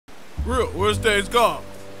Real, where's Days Gone?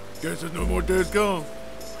 Guess there's no more Days Gone.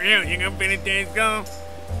 Real, you gonna finish Days Gone?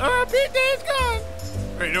 Beat Days Gone.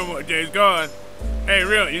 Ain't no more Days Gone. Hey,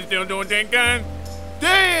 Real, you still doing Days Gone?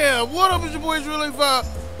 Damn, what up with your boys Real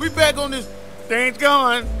 85? We back on this Days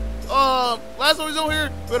Gone. Last time we was on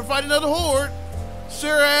here, we had to fight another horde.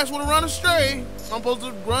 Sarah asked wanna run astray. I'm supposed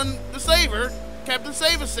to run the Saver, Captain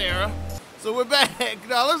Saver Sarah. So we're back.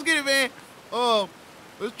 Now let's get it, man.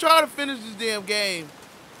 Let's try to finish this damn game.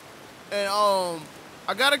 And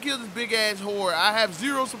I gotta kill this big ass horde. I have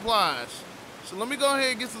 0 supplies. So let me go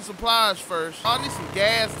ahead and get some supplies first. I need some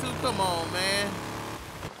gas too. Come on, man.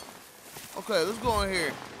 Okay, let's go in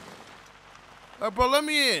here. All right, bro, let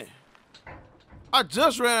me in. I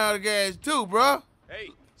just ran out of gas too, bro. Hey,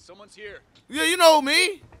 someone's here. Yeah, you know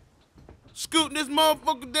me. Scooting this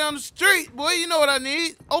motherfucker down the street, boy. You know what I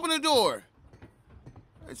need. Open the door.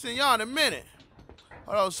 I see y'all in a minute.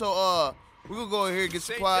 Hold on, so we're gonna go in here and get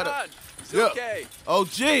St. supplied John, up. it's Yeah. okay.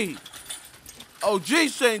 OG. OG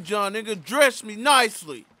St. John, nigga, dress me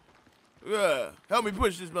nicely. Yeah, help me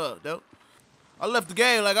push this mother, though. I left the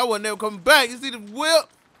game like I wasn't ever coming back. You see the whip?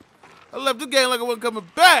 I left the game like I wasn't coming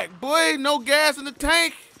back, boy. No gas in the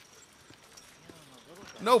tank.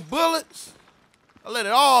 No bullets. I let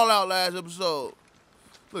it all out last episode.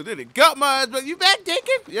 Look, they got my ass back. You back,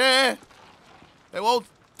 Deacon? Yeah. They won't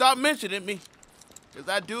stop mentioning me. Because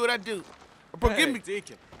I do what I do. Bro, Hey, give me.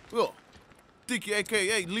 Deacon. Yo, Deacon,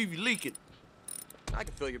 a.k.a. Leave You Leaking. I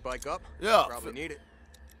can fill your bike up. Yeah. Probably need it.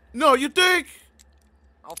 No, you think?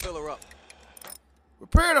 I'll fill her up.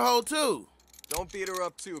 Repair the hole, too. Don't beat her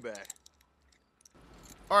up too bad.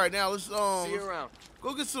 All right, now let's, See you around.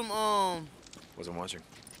 go get some, Wasn't watching.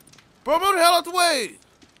 Bro, move the hell out the way.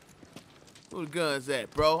 Where the guns at,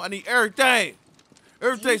 bro? I need everything.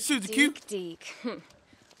 Everything suits the cute. Deke.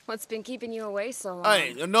 What's been keeping you away so long?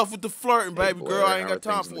 Hey, enough with the flirting, baby girl. I ain't got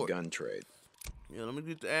time for it. Gun trade. Yeah, let me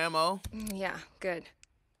get the ammo. Yeah, good.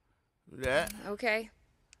 That. Okay.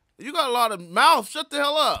 You got a lot of mouth. Shut the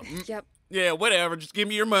hell up. Yep. Yeah, whatever. Just give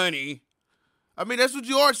me your money. I mean, that's what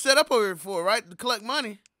you are set up over here for, right? To collect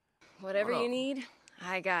money. Whatever Hold you on. need,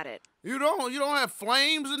 I got it. You don't have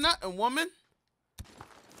flames or nothing, woman.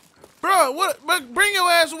 Bro, what? But bring your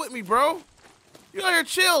ass with me, bro. You out here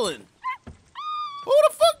chilling. Who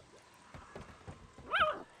the fuck?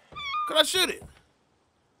 Could I shoot it?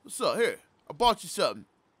 What's up? Here, I bought you something.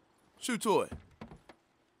 Shoot toy.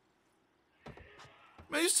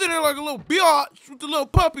 Man, you sitting there like a little biatch with the little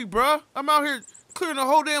puppy, bro. I'm out here clearing the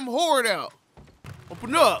whole damn horde out.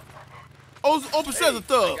 Open up. Open says a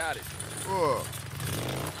thug. I got it.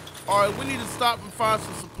 All right, we need to stop and find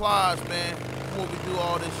some supplies, man, before we do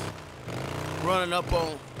all this running up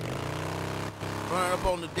on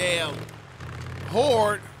the damn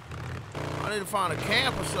horde. I need to find a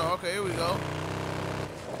camp or something. Okay, here we go.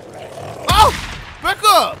 Oh! Back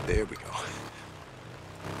up! There we go.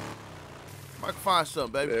 I can find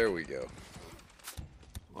something, baby. There we go.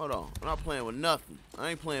 Hold on. I'm not playing with nothing. I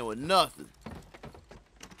ain't playing with nothing.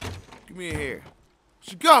 Give me in here.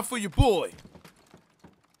 What you got for your boy?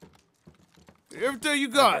 Everything you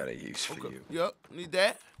got. I got a use for you. Yep, need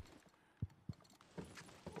that.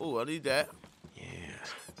 Oh, I need that. Yeah.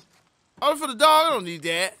 Oh, for the dog, I don't need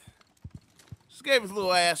that. Just gave his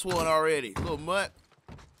little ass one already. Little mutt.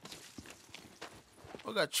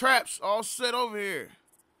 I got traps all set over here.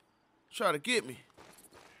 Try to get me.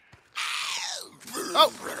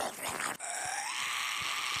 Oh!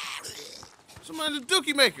 Somebody's a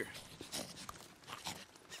dookie maker.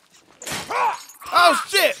 Oh,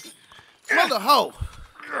 shit! Mother hoe.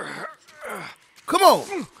 Come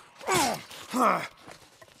on.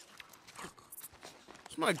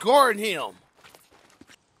 Somebody guarding him.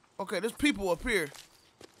 Okay, there's people up here.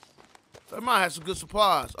 They might have some good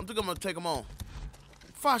supplies. I think I'm gonna take them on.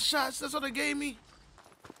 5 shots, that's all they gave me?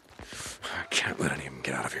 I can't let any of them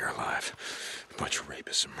get out of here alive. A bunch of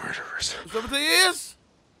rapists and murderers. That's everything is?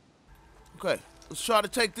 Okay, let's try to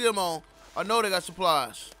take them on. I know they got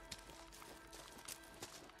supplies.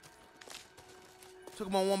 Took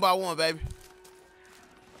them on one by one, baby.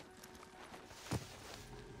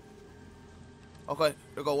 Okay,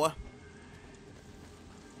 there go one.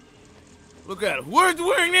 Look at him. Where's the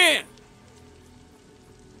wing in?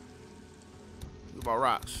 Look about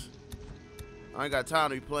rocks. I ain't got time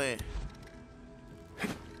to be playing.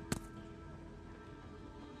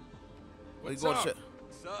 Where you going to check?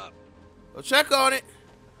 What's up? Go check on it.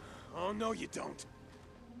 Oh, no, you don't.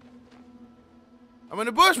 I'm in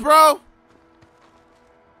the bush, bro.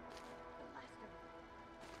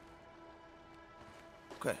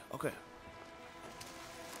 Okay, okay.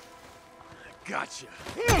 Gotcha.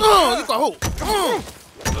 Get the hole. One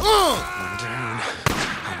down.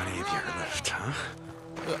 How many of you?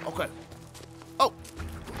 Okay. Oh.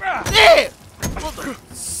 Yeah! Mother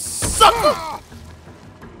sucker!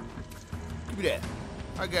 Give me that.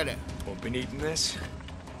 I got that. Won't be needing this.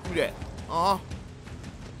 Give me that. Uh-huh.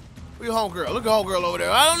 Where your homegirl? Look at homegirl over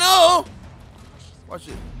there. I don't know. Watch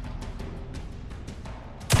it.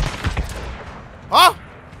 Huh?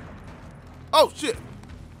 Oh, shit.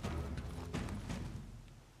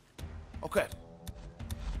 Okay.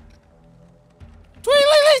 Tweet.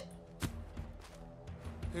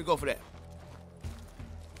 Here you go for that.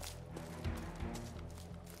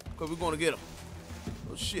 Cause we're gonna get him.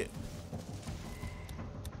 Oh shit.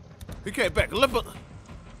 He came back. I left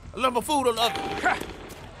my food on the other.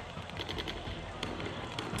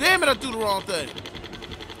 Damn it, I do the wrong thing.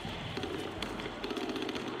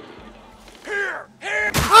 Here!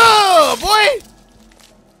 Oh, boy!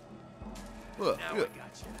 What? Now we got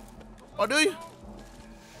you. Oh, do you?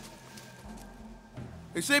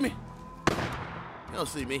 You see me? You don't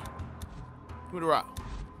see me. Give me the rock.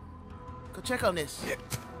 Go check on this. Yeah.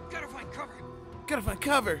 Gotta find cover. Gotta find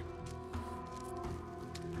cover.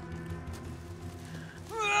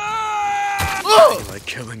 How do you like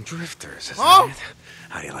killing drifters, isn't Huh? it?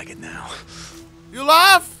 How do you like it now? You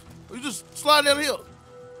alive? Or you just sliding down the hill?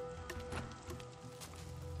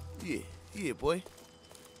 Yeah, boy.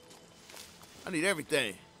 I need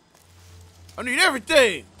everything. I need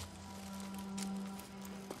everything.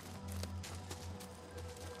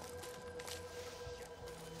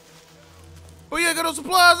 Oh, you ain't got no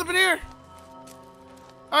supplies up in here?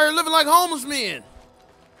 Out here living like homeless men.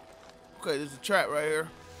 Okay, there's a trap right here.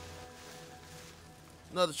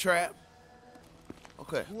 Another trap.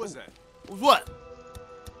 Okay. Who was that? Who's what?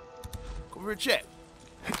 Come over here, check.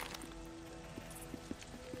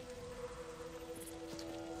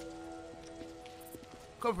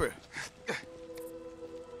 Come over here.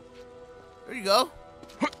 There you go.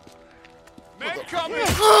 Man coming!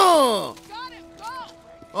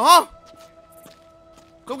 Uh-huh.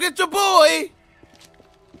 Go get your boy.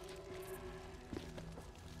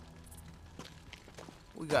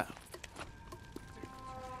 We got.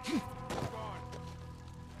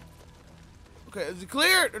 Okay, is it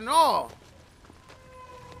cleared or no?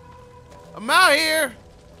 I'm out here.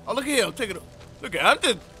 Oh, look at him. Take it. Look, I'm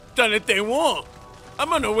just done that thing wrong.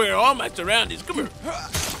 I'm unaware of all my surroundings. Come here.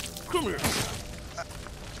 Come here.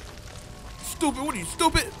 Stupid. What are you,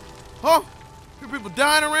 stupid? Huh? Hear people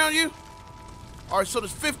dying around you? All right, so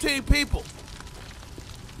there's 15 people.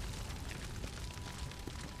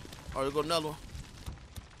 All right, there go another one.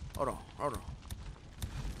 Hold on.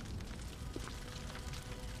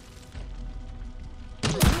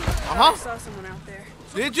 I saw someone out there.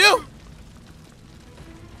 Did you?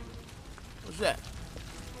 What's that?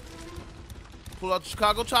 Pull out the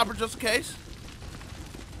Chicago chopper just in case.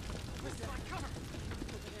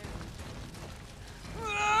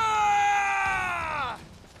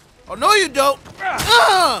 Oh, no you don't.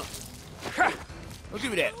 Oh, give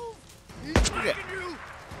me that. Give me that.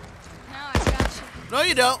 Now I got you. No,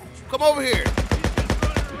 you don't. Come over here.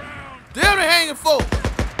 Damn, they're hanging folk.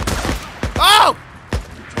 Oh!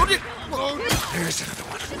 What did... There's another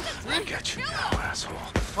one. I got you now, asshole.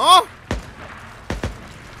 Huh?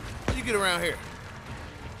 How you get around here?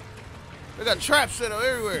 They got traps set up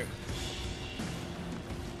everywhere.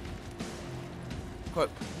 Cut.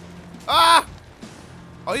 Ah!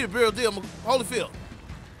 Oh, he the real deal, Holyfield.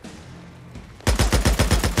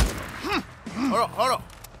 Hold on.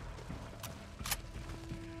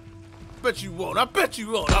 Bet you won't. I bet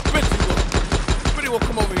you won't. I bet you won't. Bet he won't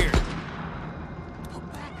come over here. Pull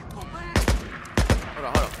back. Hold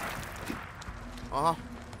on. Uh-huh.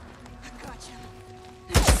 I got you.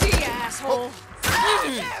 See ya, asshole.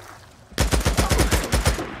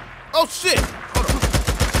 Oh, shit. Hold on.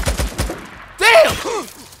 Damn!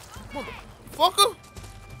 Motherfucker.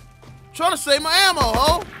 Trying to save my ammo,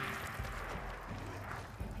 ho.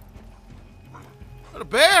 That a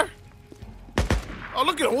bear? Oh,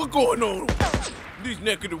 look at him. What's going on? These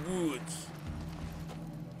neck of the woods.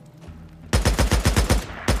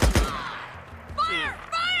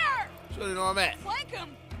 Fire! So you know where I'm at. Flank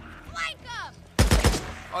him!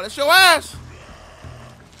 Oh, that's your ass.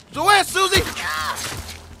 It's your ass, Susie.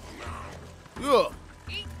 Yeah.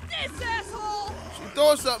 Eat this, asshole! She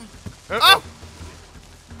throwing something. Oh!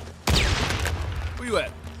 Where you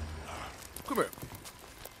at? Come here.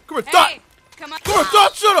 Come here, Dot. Come on! Come here,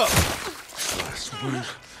 Dot. Shut up. Last one.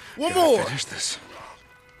 One Gotta more. Finish this.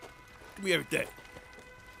 Give me everything.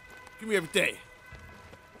 Give me everything.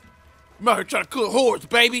 I'm out here trying to kill hordes,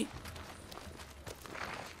 baby.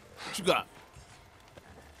 What you got?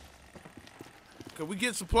 Can we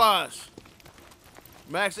get supplies?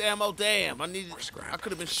 Max ammo, damn. I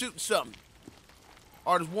could have been shooting something.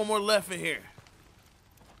 Or there's one more left in here.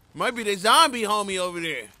 Might be the zombie homie over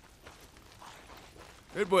there.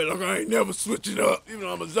 That boy look, I ain't never switching up, even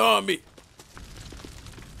though I'm a zombie.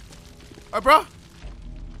 All right, bro.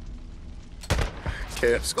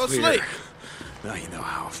 Camp's Go clear. sleep. Now you know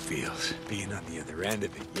how it feels, being on the other end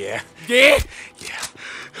of it, yeah? Yeah? Yeah.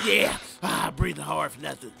 Yeah. Ah, breathing hard for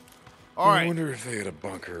nothing. All I right. wonder if they got a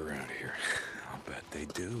bunker around here. I'll bet they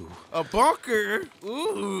do. A bunker?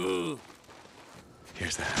 Ooh.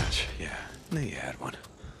 Here's the hatch, yeah. I knew you had one.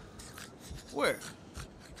 Where?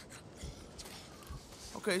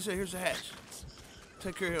 Okay, so here's the hatch.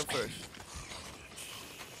 Take care of him first.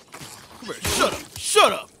 Come here. Shut up.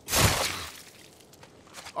 Shut up.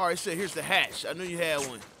 All right, so here's the hatch. I knew you had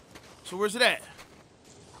one. So where's it at?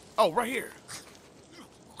 Oh, right here.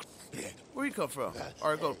 Where you come from?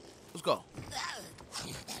 All right, go. Let's go.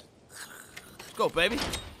 Let's go, baby.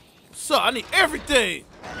 What's up? I need everything.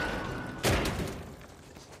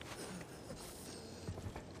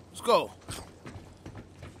 Let's go.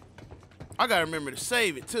 I gotta remember to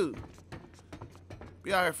save it too.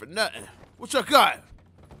 Be out here for nothing. What y'all got?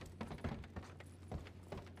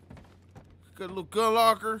 Got a little gun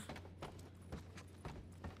locker.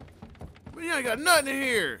 Man, you ain't got nothing in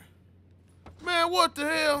here. Man, what the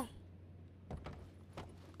hell?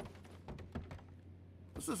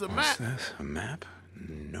 This is a map. What's this? A map?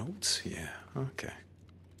 Notes? Yeah, okay.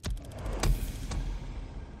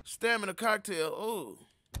 Stamina cocktail. Oh.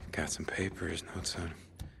 Got some papers, notes on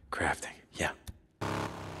crafting. Yeah.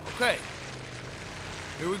 Okay.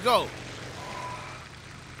 Here we go.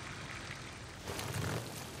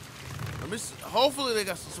 Let me see. Hopefully they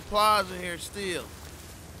got some supplies in here still.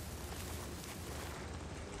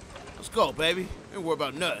 Let's go, baby. Ain't worry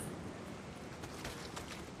about nothing.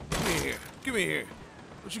 Give me here. Give me here.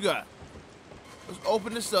 What you got? Let's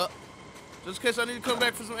open this up. Just in case I need to come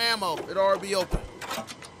back for some ammo. It'll already be open.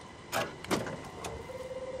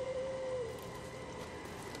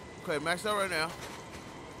 Okay, maxed out right now.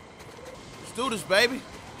 Let's do this, baby.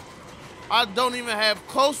 I don't even have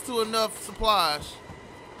close to enough supplies.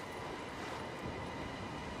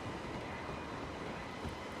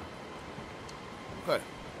 Okay.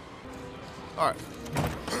 All right.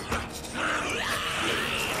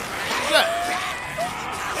 What's that?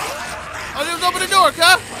 Oh, just open the door,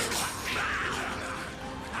 huh?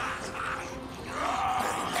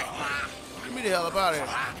 Get me the hell up out of here.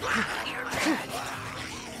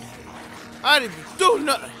 I didn't even do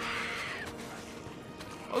nothing.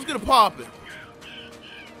 I was gonna pop it.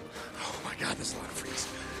 Oh my god, there's a lot of freeze.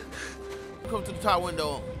 Come to the top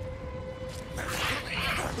window.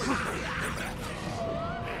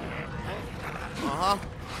 Uh-huh.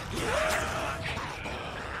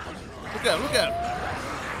 Look at him, look at him.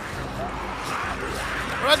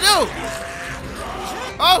 What'd I do?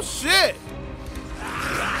 Oh, shit.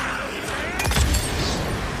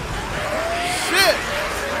 Shit.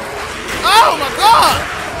 Oh, my God.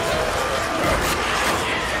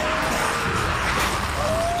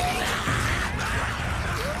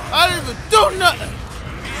 I didn't even do nothing.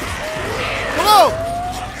 Come on.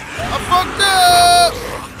 I fucked up.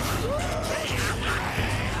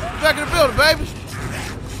 Back in the building, baby.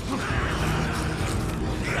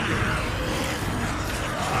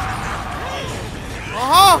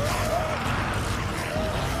 Uh-huh.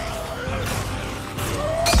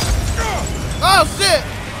 Oh, shit.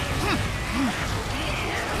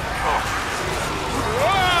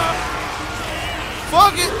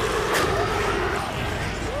 Fuck it.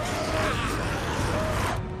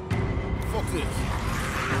 Fuck this.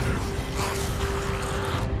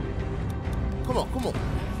 Come on, come on.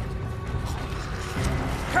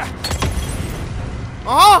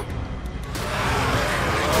 Uh-huh.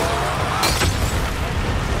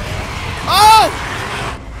 Oh!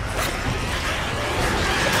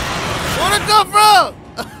 Where'd it come from?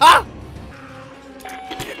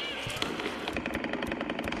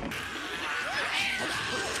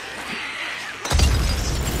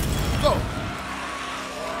 Go.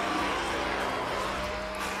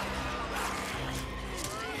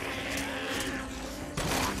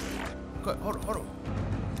 Okay, hold on, hold on.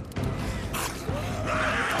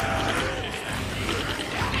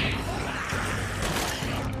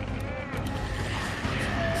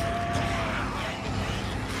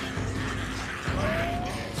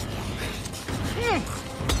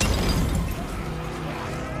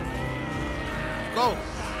 Go.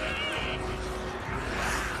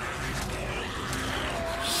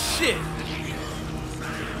 Shit.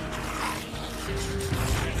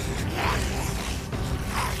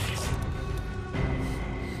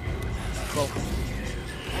 Go.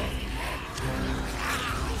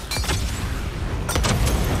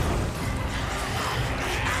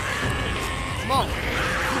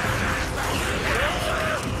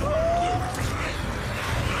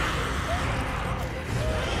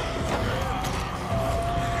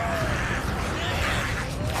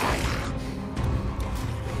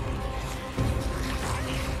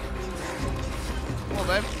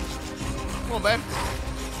 Come on, baby.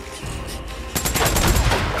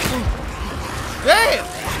 Damn!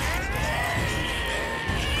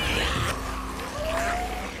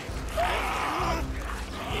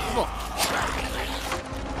 Come on.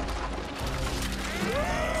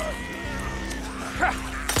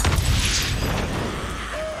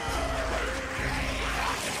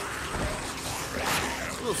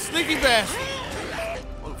 Little sneaky bastard.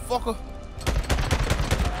 Motherfucker.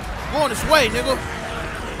 Going this way, nigga.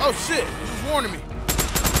 Oh shit, he was warning me.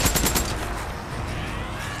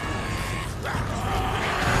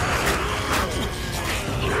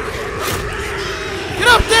 Get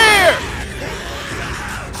up there!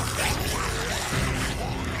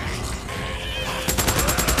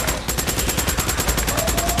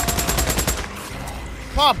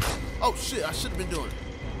 Pop! Oh shit, I should have been doing it.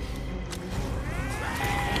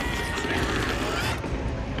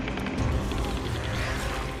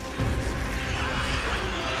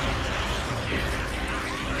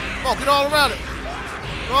 Come on, get all around it.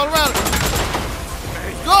 Get all around it.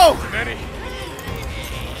 Go! Manny.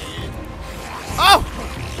 Oh!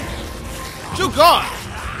 You God!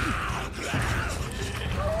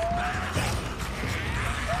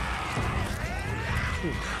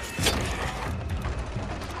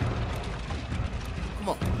 Come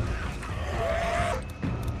on.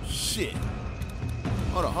 Shit.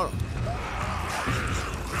 Hold on, hold on.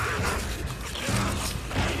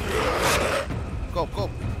 Go, go.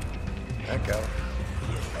 Echo.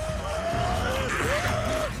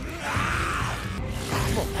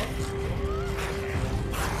 Come on.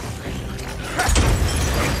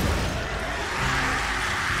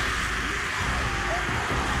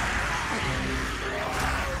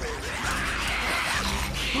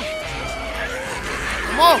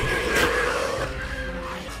 Come on.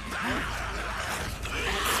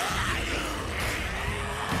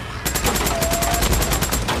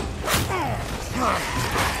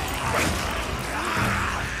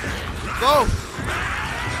 Go.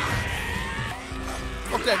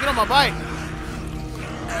 Okay, get on my bike.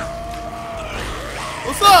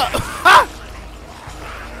 What's up?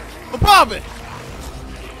 What's poppin'?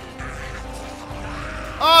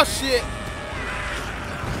 Oh shit.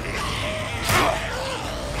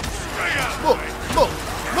 Move, move,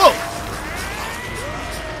 move.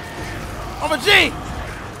 I'm a G.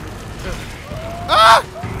 Ah!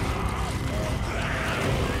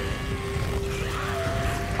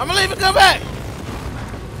 I'm gonna leave and come back.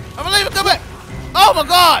 I'm gonna leave and come back. Oh my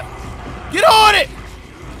God! Get on it!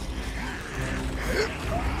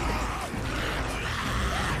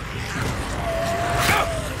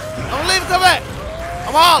 I'm gonna leave and come back.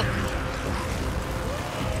 I'm all.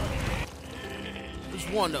 Just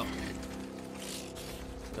one though.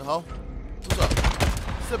 The hoe. What's up?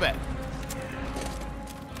 Sit back.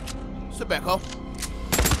 Sit back, ho.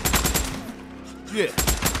 Yeah.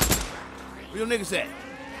 Where your niggas at?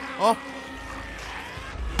 Huh?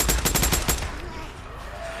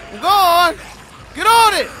 Go on! Get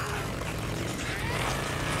on it!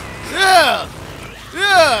 Yeah!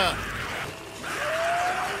 Yeah!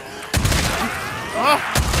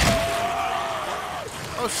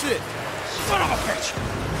 Oh shit! Son of a bitch!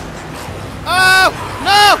 Oh!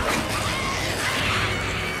 No!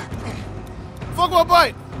 Fuck my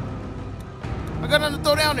bike! I got nothing to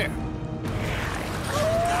throw down there.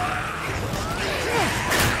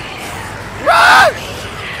 Run!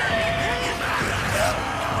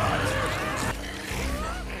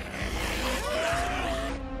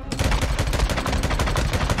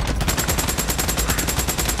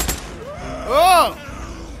 Oh!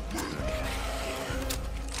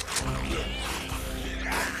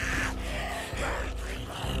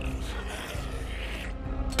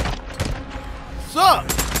 What's up?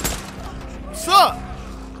 What's up?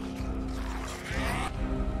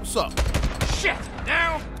 What's up? Shit!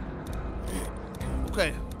 Now!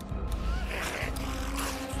 Okay.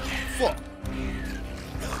 Fuck.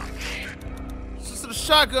 This is the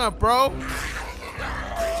shotgun, bro.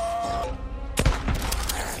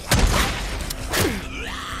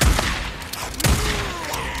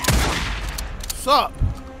 What's up?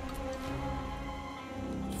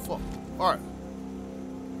 Fuck. Alright.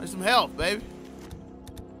 Need some help, baby.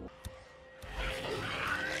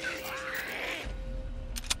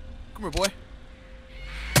 Come here, boy.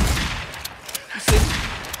 You see me?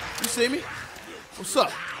 You see me? What's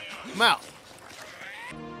up? I'm out.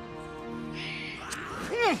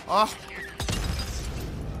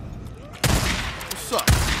 What's up?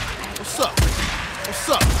 What's up? What's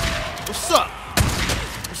up? What's up?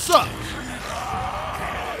 What's up?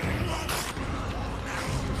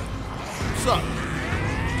 What's up?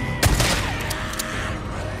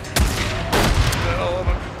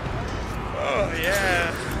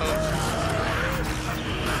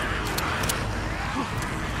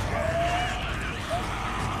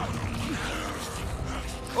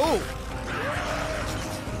 Oh!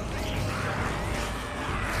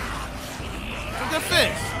 Look at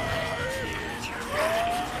fist!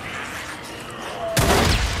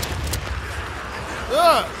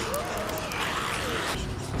 Ugh!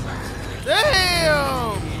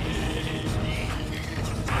 Damn!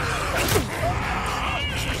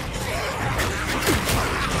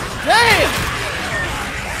 Damn!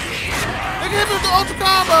 They can hit me with the ultra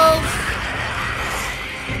combos!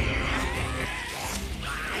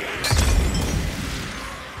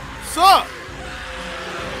 Sup?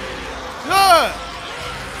 Good!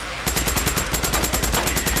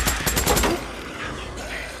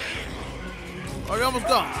 Oh, they almost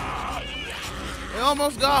gone. They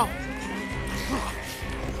almost gone.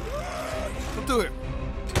 Come through here.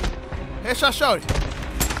 Headshot shorty.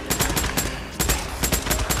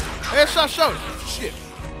 Headshot shorty. Shit.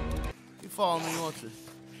 Keep following me if you want to.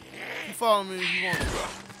 Keep following me if you want to.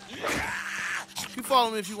 Keep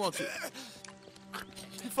following me if you want to.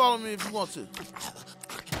 Keep following me if you want to.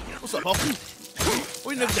 What's up, Hulk?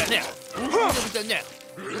 What you niggas at now? What you niggas at now?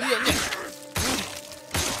 What you at now?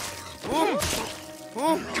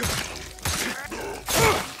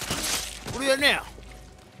 What are you at now?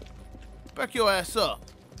 Back your ass up.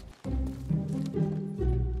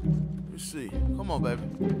 Let's see. Come on, baby.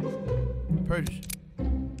 Purchase.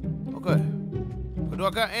 Okay. But do I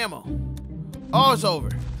got ammo? Oh, it's over.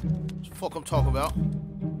 What the fuck I'm talking about?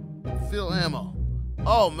 Fill ammo.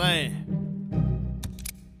 Oh, man.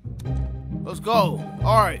 Let's go.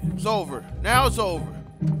 All right, it's over. Now it's over.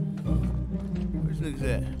 Where's niggas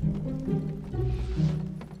at?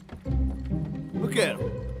 Look at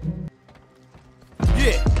him.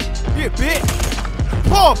 Yeah. Yeah, bitch.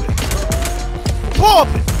 Pump it. Pump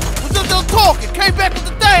it. Was just there talking. Came back with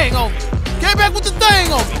the thing on me. Came back with the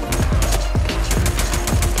thing on me.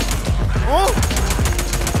 Huh?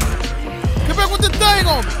 Came back with the thing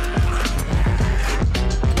on me.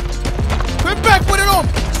 Came back with it on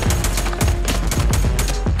me.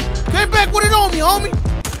 Came back with it on me, homie.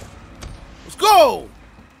 Let's go.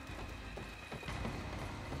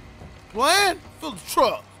 Plan? Fill the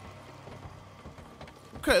truck.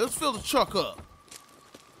 Okay, let's fill the truck up.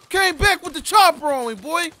 Came back with the chopper on me,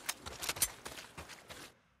 boy.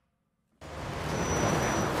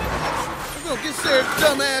 We're gonna get Sarah,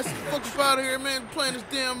 dumbass, fuck up out of here, man. Playing this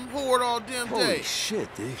damn horde all damn day. Holy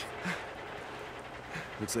shit, Deke.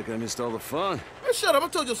 Looks like I missed all the fun. Man, shut up. I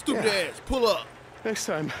told your stupid ass. Pull up. Next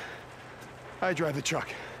time, I drive the truck.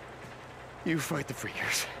 You fight the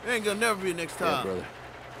freakers. It ain't gonna never be next Yeah, time. brother.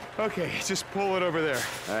 Okay, just pull it over there.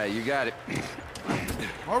 All right, you got it.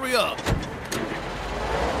 Hurry up.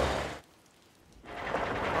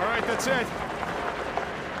 All right, that's it.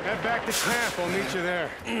 Head back to camp. I'll meet you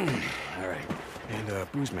there. All right.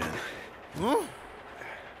 And, Booze Man, Huh?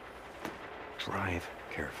 drive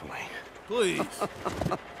carefully. Please.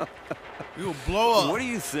 You'll blow up. What do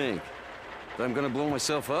you think? That I'm gonna blow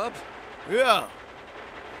myself up? Yeah.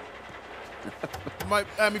 Might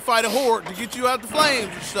have me fight a horde to get you out the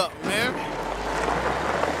flames or something, man.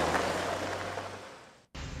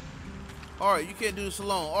 All right, you can't do this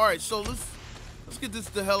alone. All right, so let's get this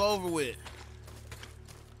the hell over with.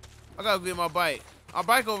 I gotta get my bike. Our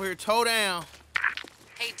bike over here towed down.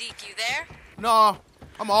 Hey, Deke, you there? Nah,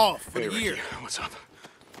 I'm off for Hey, the year. Ricky, what's up?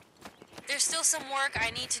 There's still some work I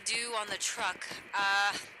need to do on the truck.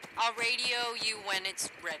 I'll radio you when it's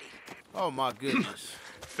ready. Oh my goodness.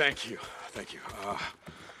 Thank you. Thank you.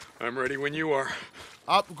 I'm ready when you are.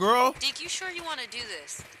 Up, girl. Deke, you sure you want to do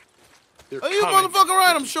this? They're Oh, you coming. motherfucker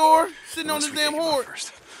right, I'm sure. Sitting on Once this we damn take 'em out horde.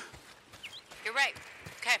 first. You're right.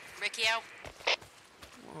 Okay, Ricky out.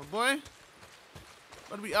 Oh, boy.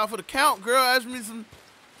 About to be out for the count, girl. Ask me some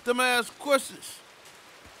dumbass questions.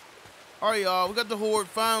 All right, y'all. We got the horde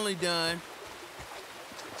finally done.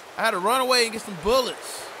 I had to run away and get some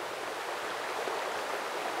bullets.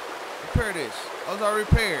 Repair this. I was already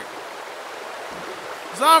repaired.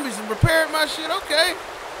 Zombies and repaired my shit. Okay.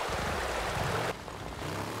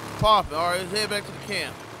 Popping. All right, let's head back to the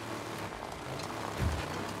camp.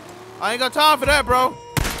 I ain't got time for that, bro.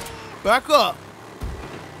 Back up.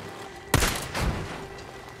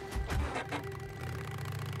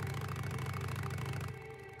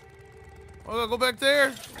 I gotta go back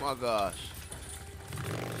there? Oh my gosh.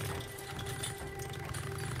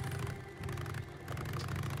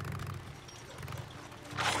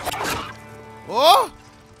 Oh!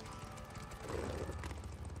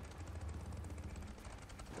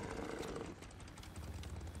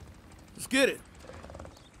 Let's get it.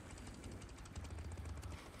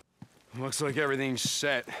 Looks like everything's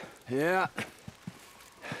set. Yeah.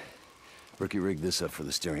 Rookie rigged this up for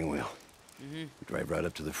the steering wheel. Drive right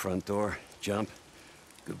up to the front door, jump,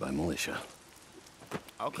 Goodbye, militia.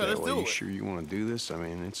 Okay, Yeah, let's well, do you it. sure you want to do this? I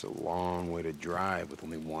mean, it's a long way to drive with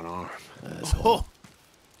only one arm. Oh.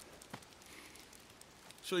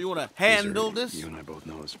 So you want to handle this? You and I both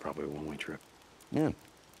know it's probably a one-way trip. Yeah.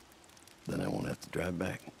 Then I won't have to drive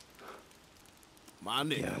back. My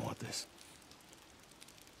nigga. Yeah, I want this.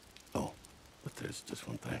 Oh, but there's just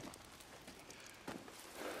one thing.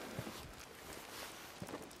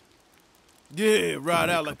 Yeah, ride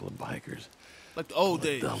out A couple of bikers. like the old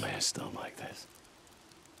days. Dumbass stuff like this.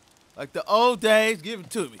 Like the old days, give it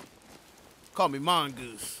to me. Call me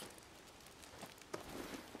Mongoose.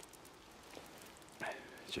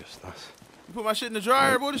 Just us. You put my shit in the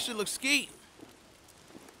dryer, boy, this shit looks skeet.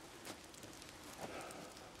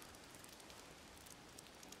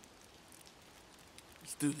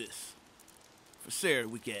 Let's do this. For Sarah,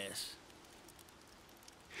 weak ass.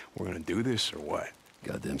 We're gonna do this or what?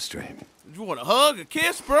 Goddamn straight. You want a hug, a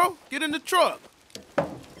kiss, bro? Get in the truck.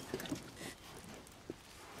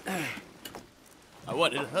 I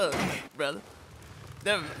wanted a hug, brother.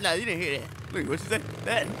 No, you didn't hear that. Look, what you say?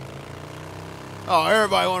 That. Oh,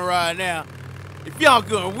 everybody want to ride now. If y'all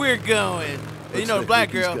going, we're going. And you know the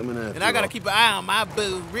black girl. And I got to keep an eye on my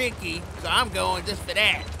boo, Ricky. So I'm going just for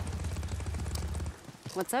that.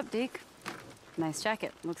 What's up, Deke? Nice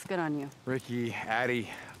jacket. Looks good on you. Ricky, Addie,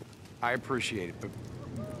 I appreciate it, but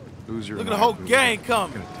Boozer Look and at the I whole are gang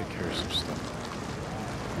coming. gonna take care of some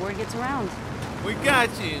stuff. Word gets around. We got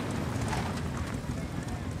you.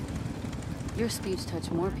 Your speech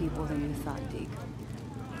touched more people than you thought, Deke.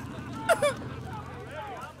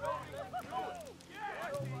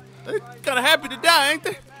 They kind of happy to die, ain't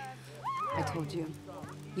they? I told you.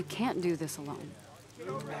 You can't do this alone.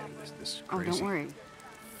 This is Oh, crazy. don't worry.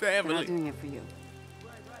 They're not Family. doing it for you.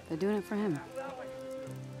 They're doing it for him.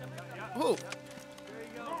 Who?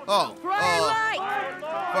 Oh. For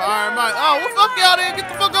Iron Mike. Oh, well, fuck y'all then. Get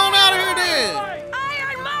the fuck on out of here then.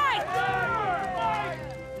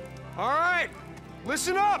 All right,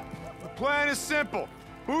 listen up. The plan is simple.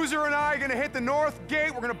 Boozer and I are gonna hit the north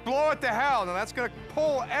gate. We're gonna blow it to hell. Now that's gonna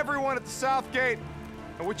pull everyone at the south gate.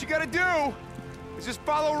 And what you gotta do is just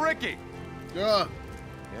follow Ricky. Yeah.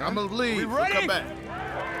 I'm gonna leave. We We'll ready? come back.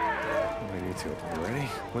 We need to. You ready?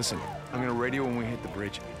 Listen, I'm gonna radio when we hit the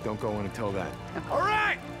bridge. Don't go in until then. All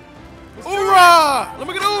right. Hoorah! Let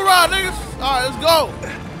me get a hoorah, niggas. All right, let's go.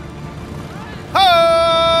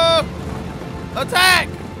 Ho! Attack!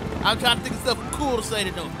 I'm trying to think of something cool to say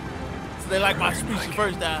to them. So they like my speech the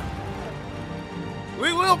first time.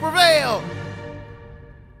 We will prevail.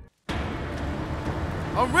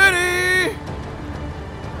 I'm ready.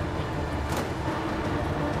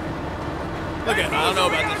 Look at I don't know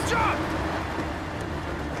about this.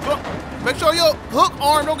 Look, make sure your hook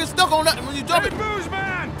arm don't get stuck on nothing when you jump it. Booze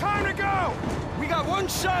man, time to go. We got one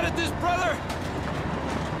shot at this, brother.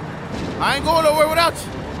 I ain't going nowhere without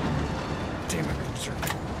you. Damn it, Boozer.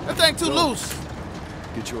 That thing too loose.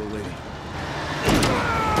 Get your old lady.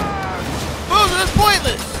 Boozer, that's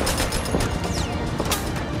pointless.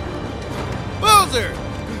 Boozer.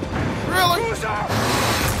 Really?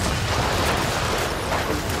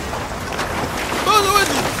 Boozer, was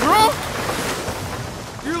you drunk?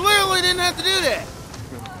 You literally didn't have to do that.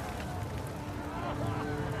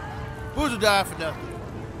 Boozer died for nothing.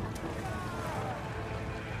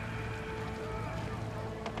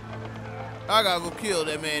 I gotta go kill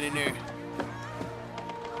that man in there.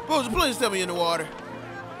 Boozer, please tell me in the water.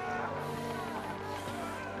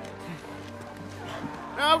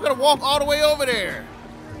 Now I'm gonna walk all the way over there.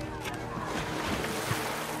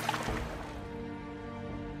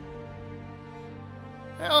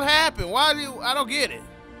 Hell happened? Why do you, I don't get it.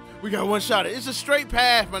 We got one shot at it. It's a straight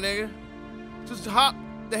path, my nigga. Just hop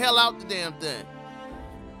the hell out the damn thing.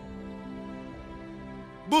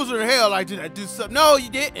 Boozer in hell, like, did I do something? No, you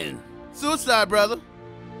didn't. Suicide, brother.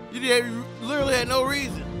 You literally had no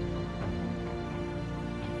reason.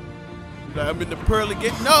 Like, I'm in the pearly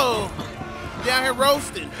gate. No! Down here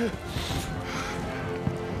roasting.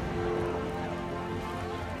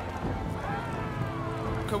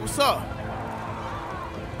 Okay, what's up?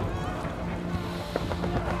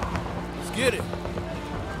 Let's get it.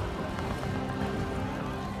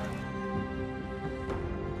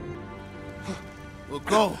 We'll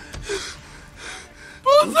go.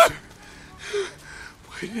 Boozer!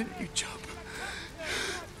 Why didn't you jump?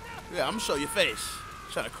 Yeah, I'm gonna show your face.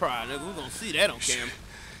 Try to cry, nigga. We're gonna see that on camera.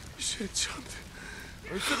 You should have jumped.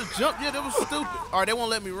 We should have jumped. Yeah, that was stupid. All right, they won't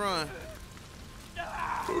let me run.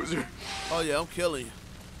 Boozer. Oh, yeah, I'm killing you.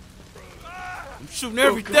 I'm shooting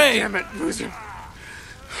everything. God damn it, Boozer.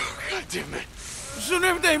 Oh, God damn it. I'm shooting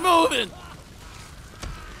everything moving.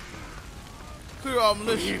 Clear all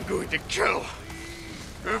militia. You're going to kill.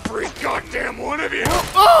 goddamn one of you!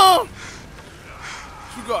 Oh!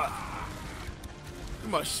 What you got?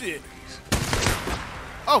 Give my shit.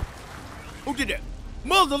 Oh! Who did that?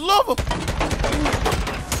 Mother lover!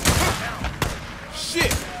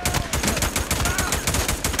 Shit!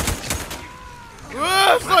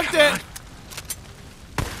 It's like that!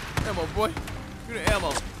 Ammo, boy. Give me the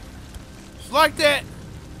ammo. It's like that!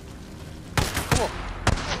 Come on.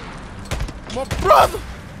 My brother!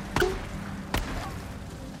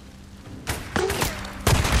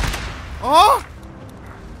 Uh-huh!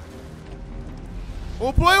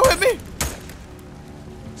 Won't play with me!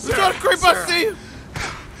 You trying to creep, I see you! I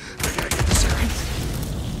gotta get to Sarah.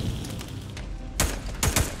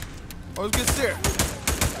 Oh, let's get Sarah.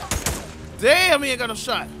 Damn, he ain't got no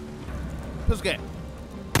shot. Let's get.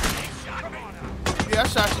 Yeah, I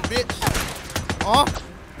shot you, bitch. Uh-huh.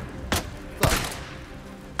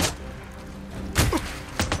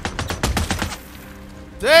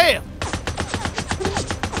 Damn!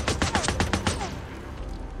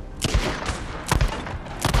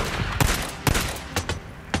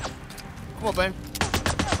 Come on, babe.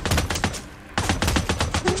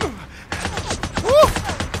 Woo!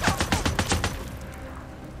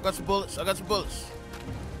 Got some bullets. I got some bullets.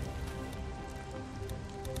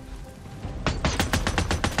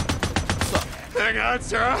 What's up? Hang on,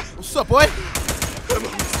 Sarah. What's up, boy? I'm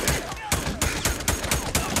almost there.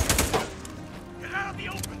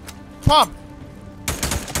 Pop!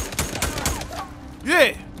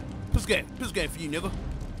 Yeah! Piss game for you, nigga.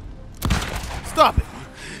 Stop it!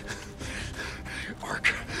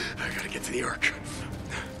 Ark. I gotta get to the Ark.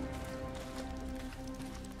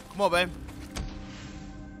 Come on, babe.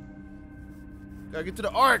 Gotta get to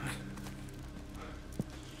the Ark.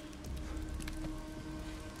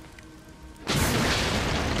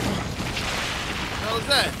 What was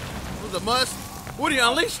that? It was a must. Woody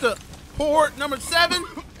unleashed the port number 7.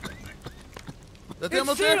 That them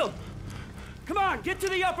up there? Sealed. Come on, get to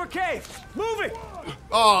the upper cave. Move it.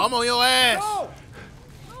 Oh, I'm on your ass. Go.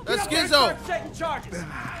 That's Get up there and Schizo. start setting charges.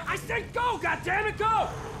 I said go, goddammit, go.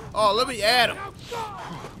 Oh, let me add him.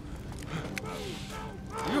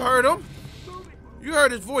 You heard him. You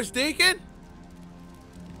heard his voice, Deacon.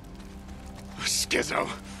 Schizo.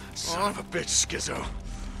 Son of a bitch, Schizo.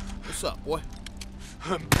 What's up, boy?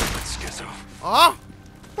 I'm done, Schizo. Uh-huh.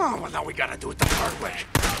 Oh, well, now we gotta do it the hard way.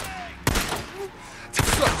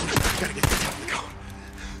 Gotta get the top of the cone.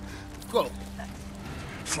 Go.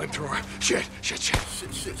 Flamethrower. Shit.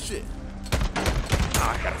 Shit. Oh,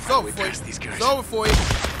 I gotta It's find a over way for you. past these guys. It's over for you.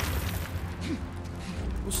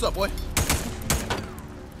 What's up, boy?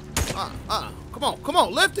 Come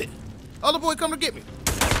on, lift it. Other boy, come to get me.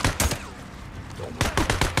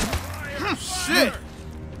 Shit.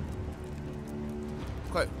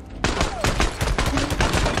 Okay.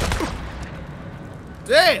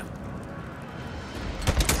 Damn.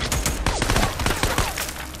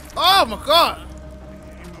 Oh my God.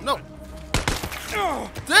 No.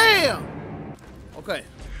 Damn. Okay.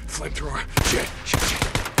 Flamethrower. Shit.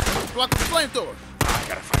 Block the flamethrower. I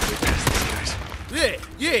gotta find a way past these guys.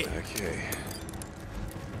 Yeah. Okay.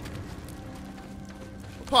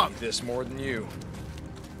 Pop. Need this more than you.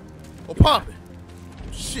 Oh, pop it.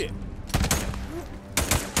 Shit.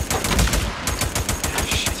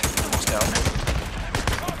 Shit. Almost out.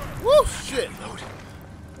 Woo, shit. Load.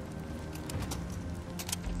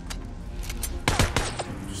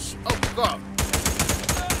 Oh, my God.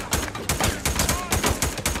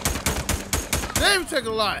 Damn, take a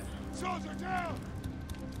lot. Soldier down.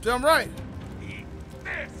 Damn right. Eat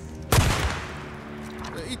this.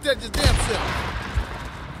 Yeah, eat that just damn self.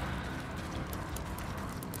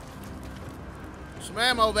 Some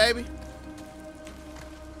ammo, baby.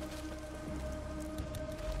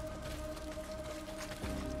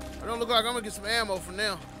 I don't look like I'm gonna get some ammo for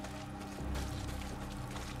now.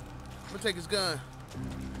 I'm gonna take his gun.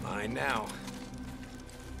 Mine now.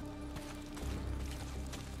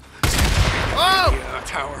 Oh!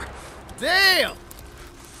 Tower. Damn!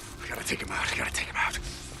 I gotta take him out.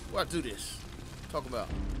 Why do this? Talk about.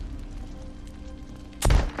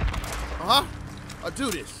 Uh-huh. I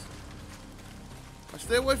do this. I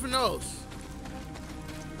stay away from those.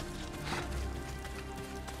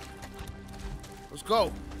 Let's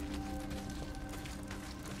go.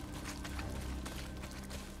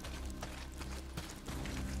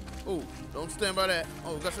 Ooh, don't stand by that.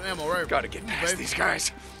 Oh, we got some ammo right. Gotta get past these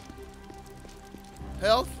guys.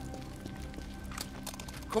 Health.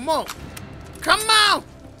 Come on. Come on!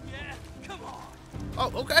 Yeah, come on.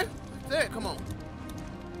 Oh, okay. There, come on.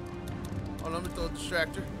 Oh, let me throw a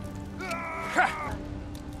distractor.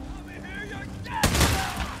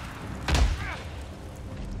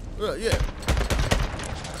 Yeah.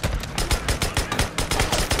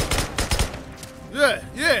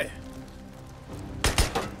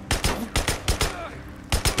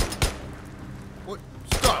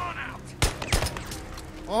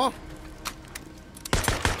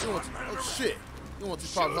 shit. You want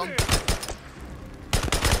these pops, homie?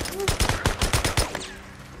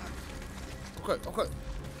 Okay.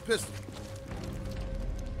 Pistol.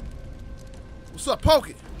 What's up, poke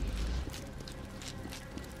it?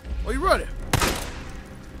 Where you running?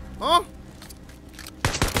 Huh?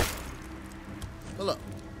 Hello.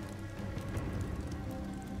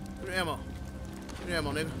 Give me ammo. Give me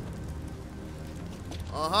ammo, nigga.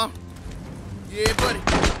 Uh-huh. Yeah, buddy.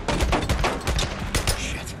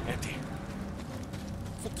 Shit, empty.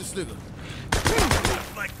 Fuck this nigga.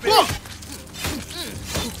 Like this.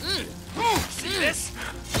 See this?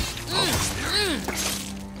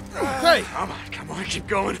 Okay. Come on, keep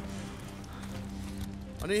going.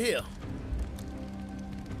 I need heal.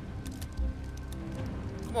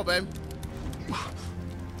 Come on, baby.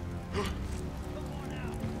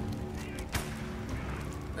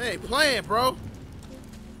 They ain't playing, bro.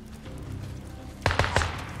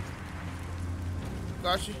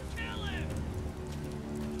 Got you.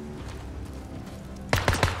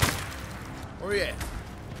 Where you at?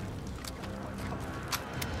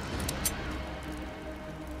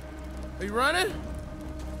 Are you running?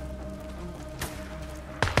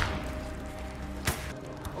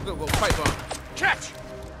 I'm gonna go fight bomb. Catch!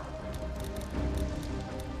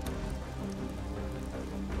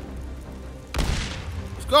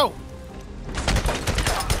 Let's go.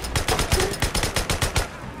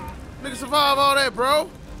 Nigga survive all that, bro.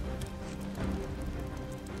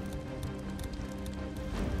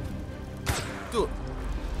 Do it.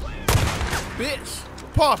 Bitch.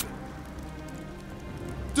 Pop it.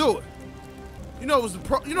 Do it. You know what's the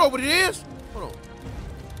pro, you know what it is? Hold on.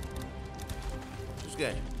 This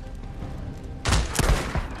game.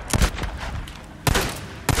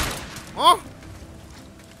 Huh?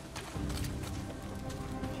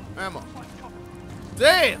 Ammo.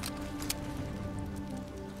 Damn.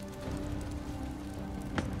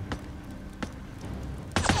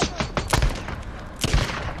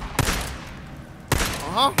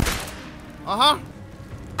 Uh-huh.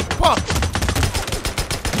 Pop.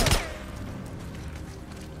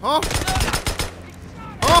 Huh?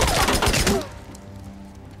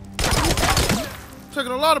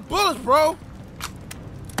 Taking a lot of bullets, bro.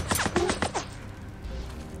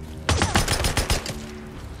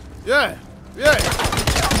 Yeah.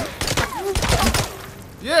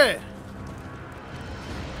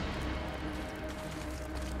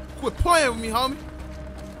 Quit playing with me, homie.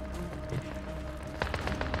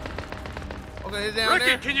 Okay, down Ricky,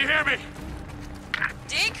 there. can you hear me?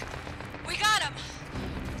 Deke, we got him.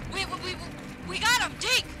 We got him,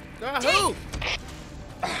 Deke. Got Deke. who?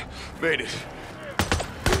 Made it.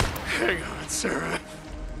 Hang on, Sarah.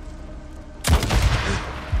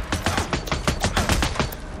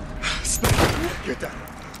 Sniper, get down.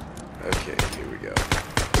 Okay, here we go.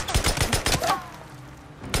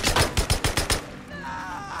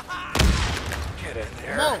 Get in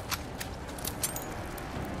there. Come on.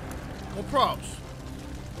 No props.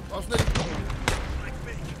 Boss nigga.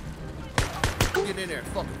 Get in there.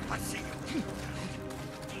 Fuck it. I see you.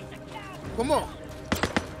 Come on.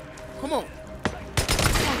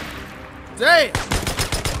 Damn.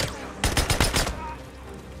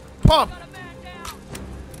 Pop.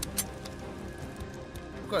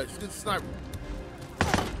 Okay, let's get the sniper.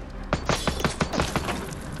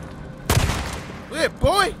 Yeah,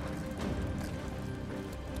 boy.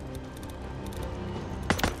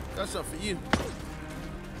 Got something for you.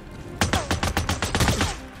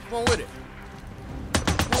 Come on with it.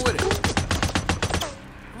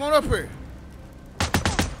 Come on up here.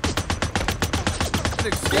 That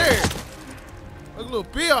nigga scared. Like a little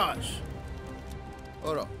biatch.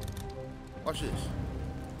 Hold up. Watch this.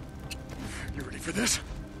 You ready for this?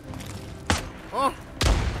 Huh?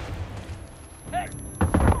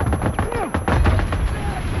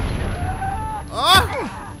 Huh?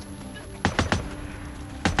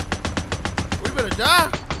 We better die.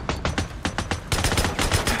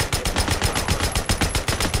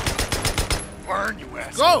 Burn, you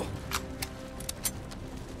ass. Go.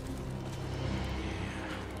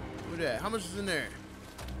 Look at that. How much is in there?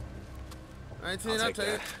 19, I'll take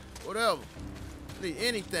it. Whatever. Need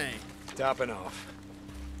anything. Topping off.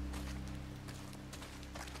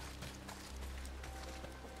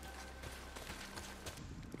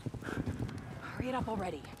 Hurry it up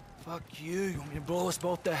already. Fuck you. You want me to blow us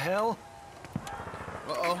both to hell?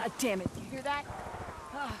 Uh-oh. God damn it. You hear that?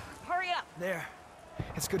 Hurry up. There.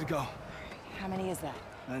 It's good to go. How many is that?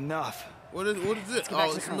 Enough. What is this? go back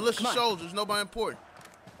Oh, to it's the militia car. soldiers. Nobody important.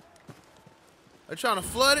 They're trying to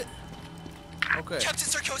flood it? Okay. Captain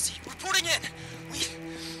Sarkozy, reporting in.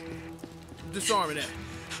 Disarming that.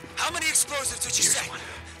 How many explosives did you say?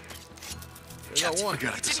 Got one. We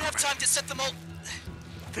didn't have time to set them all.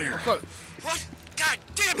 There. Okay. What? God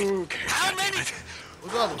damn it! Okay. How many? What's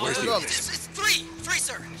the other? Where's the other? It's three,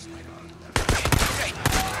 sir. Okay,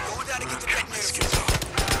 going down to get the detonator.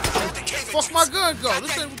 Hold the cave Fuck my entrance. gun go. Got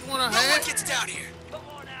This that? ain't the one I No one had. gets down here.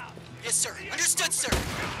 Yes, sir. Understood, sir.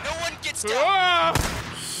 No one gets down.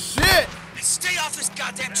 Shit! Stay off this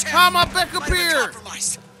goddamn channel. How am I back up Might have been here?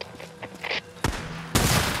 compromised.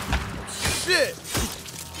 Shit!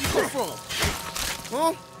 You come from?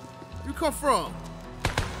 Huh? You come from?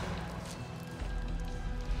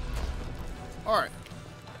 Alright.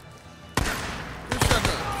 Good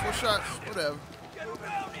shotgun. 4 shots. Whatever.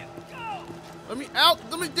 Let me out.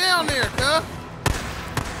 Let me down there, cuz.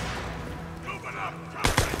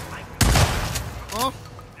 Huh?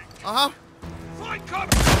 Uh-huh. Find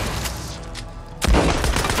cover!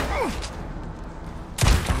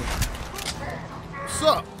 What's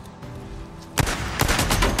up?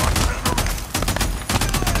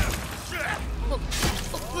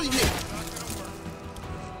 Who you hitting?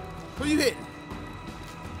 Who you hitting?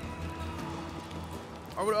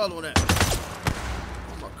 Or where the other one at?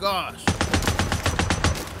 Oh my gosh.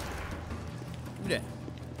 Give me that.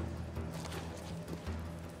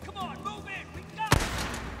 Come on, move in. We got it.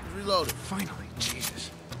 Just reload it. Finally, Jesus.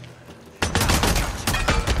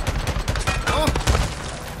 Oh.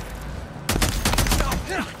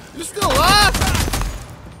 You still alive?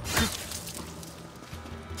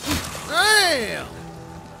 Damn!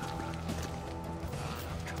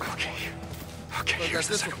 Okay. Okay, Look, here's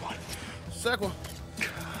the this second one. Second one.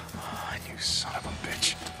 Come on, you son of a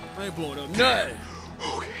bitch. I ain't blowing up nothing.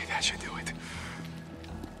 Okay, that should do it.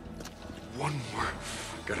 One more.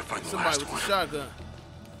 Gotta find the Somebody last with a one. shotgun.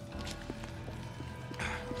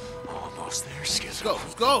 Almost there, Skizzo. Let's go,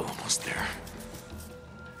 let's go. Almost there.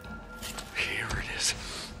 Here it is.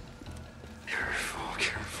 Careful,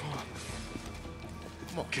 careful.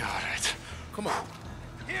 Come on. Got it. Come on.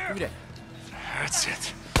 Give me that. That's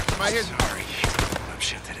it. Right here. Sorry. I'm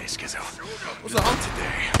shit today, Skizzo. What's up, hum?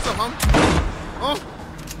 Today. What's up, hum?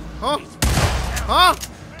 Huh? Huh?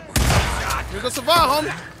 Huh? You're gonna survive,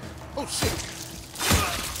 homie. Oh, shit.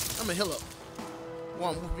 I'm gonna heal up.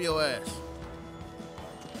 One, whoop your ass.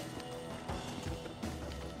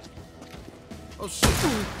 Oh, shit.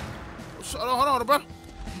 Oh, shit. Hold on, bro.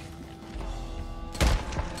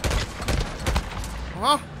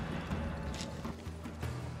 Uh-huh.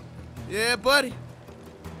 Yeah, buddy.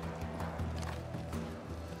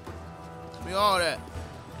 Give me all that.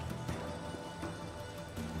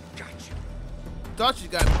 Gotcha. Thought you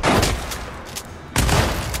got me.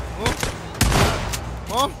 Huh?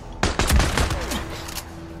 Huh?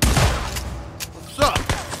 What's up?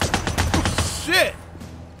 Shit.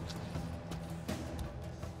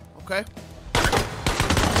 Okay.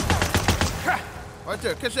 Right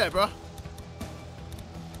there. Catch that, bro.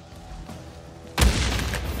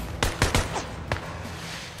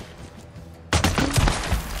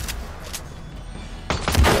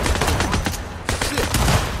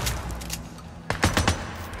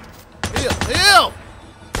 Heal!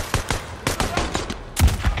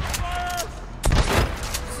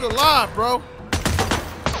 This is alive, bro.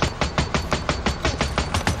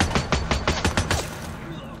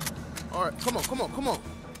 Alright, come on.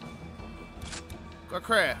 Got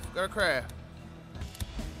craft. Let's go.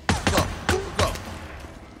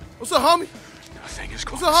 What's up, homie? Nothing is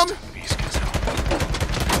What's up, homie? me, Skizzo.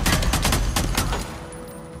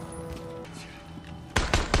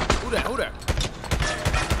 Who that?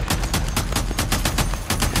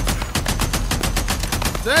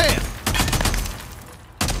 Damn!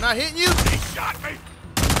 Not hitting you? He shot me!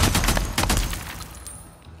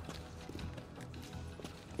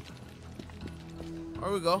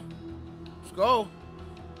 There we go. Let's go.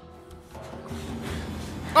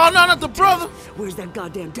 Oh, no, not the brother! Where's that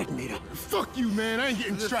goddamn detonator? Fuck you, man. I ain't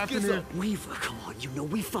getting strapped in here. Weaver, come on. You know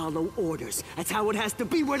we follow orders. That's how it has to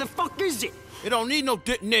be. Where the fuck is it? It don't need no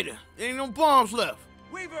detonator. There ain't no bombs left.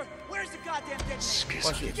 Weaver, where's the goddamn detonator?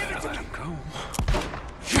 Skizzo, you better let him go.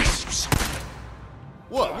 Yes, you son of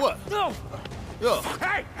a... What? No! Yo,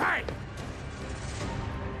 Hey!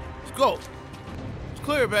 let's go. It's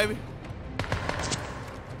clear, baby.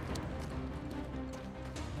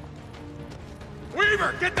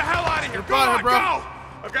 Weaver, get the hell out of here! Get Go out of on, here, bro. go!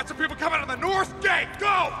 I've got some people coming out of the north gate.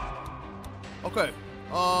 Go! Okay.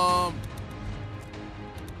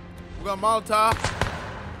 We got Molotov.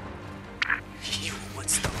 You one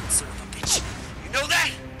stubborn son of a bitch. You know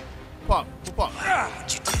that? Pop.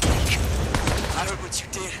 What you did, Nick. I heard what you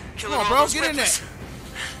did. Killing Come on, all bro. those Get in there. whippers.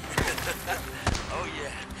 Oh,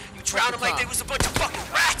 yeah. You drowned them like they was a bunch of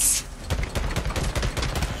fucking rats.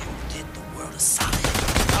 You did the world a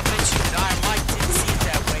solid. I bet you that Iron Mike didn't see it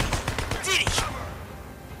that way. Did he?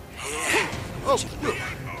 Yeah. Oh,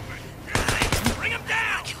 Bring him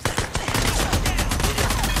down!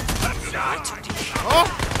 oh,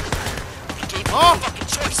 He gave me a fucking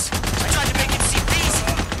choice. I tried to make him see easy,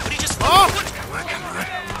 but he just fucking wouldn't.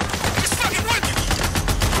 Just fucking wouldn't.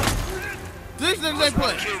 these niggas ain't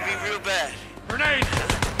playing. Killed me real bad. Grenade!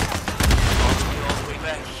 All the way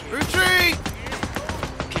back here. Retreat!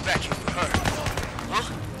 Came back here for her.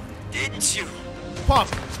 Huh? Didn't you? Pop,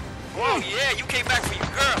 Oh yeah, you came back for your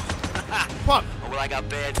girl. pop, Oh well, I got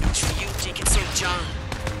bad news for you, Deacon St. John.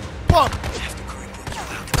 pop. After Curry broke you out, I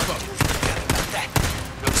forgot about that.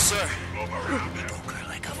 No sir. He broke her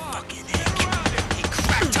like a fucking egg. He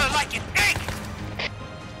cracked her like an egg.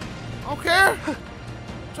 I don't care.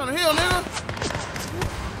 Trying to heal, nigga.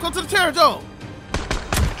 Come to the terror dome.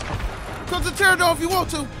 Come to the terror dome if you want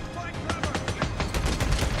to.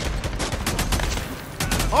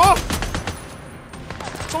 Oh!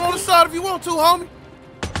 Come on the side if you want to, homie.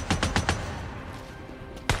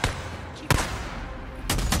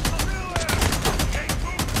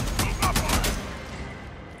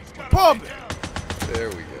 Pump it. There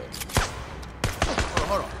we go.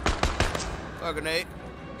 Hold on. Got a grenade.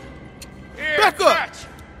 Here, Back up. catch.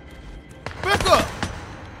 Back up.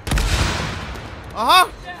 Uh-huh.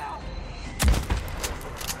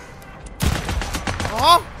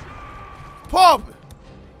 Uh-huh. Pump it.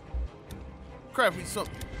 Crap, we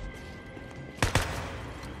something.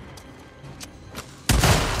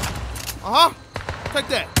 Uh-huh. Take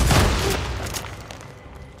that.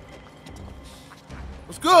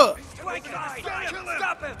 What's good?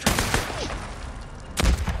 Stop him!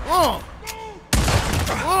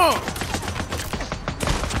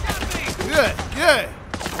 Yeah, yeah.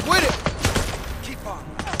 I'm with it. Keep on.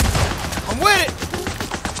 I'm with it.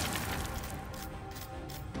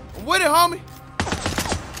 I'm with it, homie.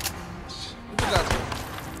 What you got there?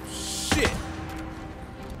 Shit.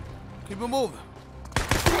 Keep it moving.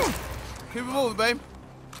 Keep it moving, baby.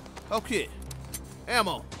 Okay.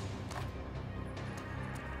 Ammo.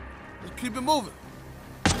 Let's keep it moving.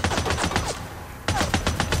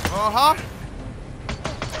 Uh-huh.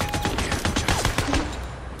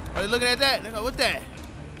 Are you looking at that? Nigga, what's that?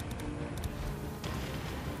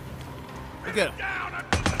 Look at him.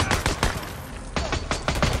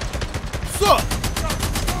 What's up?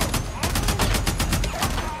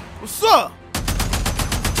 What's up?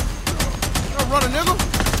 You don't run a nigga.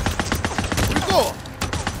 Where you going?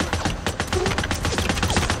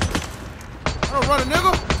 I don't run a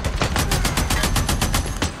nigga.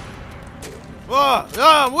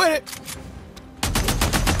 Yeah, I'm with it.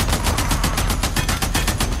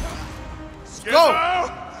 Go!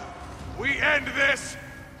 We end this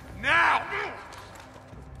now!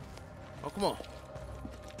 Oh, come on.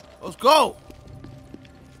 Let's go.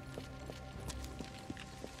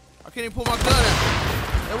 I can't even pull my gun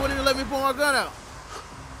out. They wouldn't even let me pull my gun out.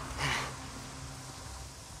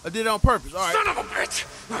 I did it on purpose. All right. Son of a bitch!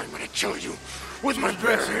 I'm gonna kill you with my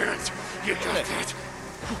bare hands. You got that?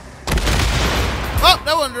 Oh,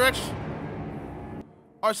 that wasn't direction.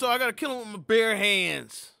 All right, so I gotta kill him with my bare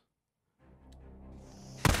hands.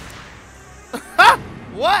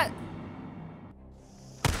 What?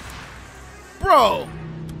 Bro.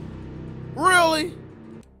 Really?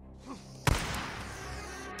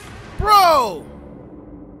 Bro.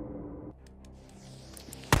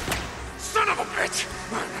 Son of a bitch!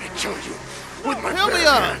 I'm gonna kill you with my Help me bare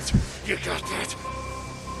up. hands. You got that?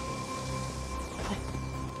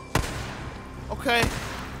 Okay.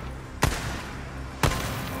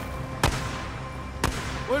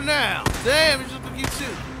 What now? Damn, it's just gonna keep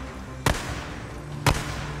shooting.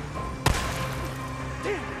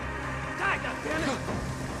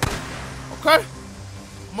 Okay.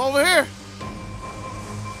 I'm over here.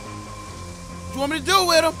 What you want me to do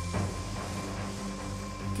with him?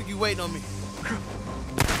 I think you waiting on me.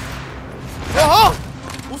 Uh-huh.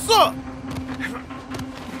 What's up?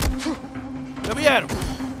 Let me at him.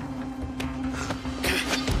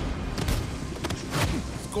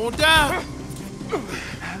 It's going down.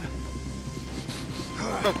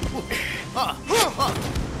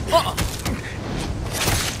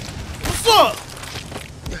 What's up?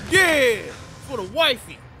 Yeah, for the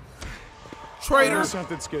wifey. Traitor.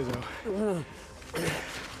 Something, Skizzo.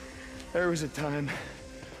 There was a time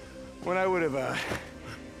when I would have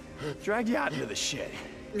dragged you out into the shed.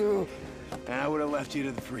 And I would have left you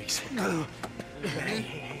to the freaks. No,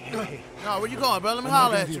 where you going, bro? Let me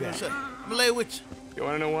holler at you for a second. I'm gonna lay with you. You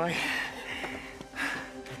wanna know why?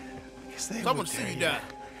 They I want to see you die.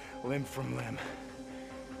 Limb from limb.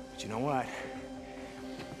 But you know what?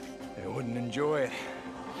 They wouldn't enjoy it.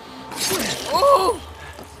 Oh!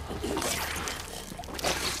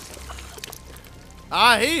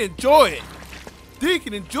 Ah, he enjoy it.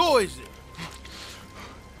 Deacon enjoys it.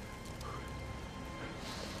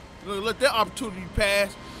 Look, let that opportunity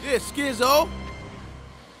pass. Yeah, Schizo. All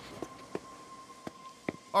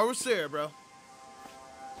right, where's Sarah, bro?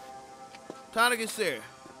 Time to get Sarah.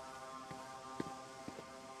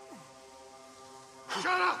 Shut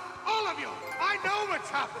up, all of you! I know what's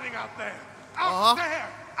happening out there. Out there,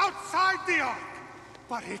 outside the Ark.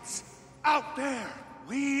 But it's out there.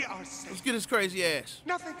 We are safe. Let's get his crazy ass.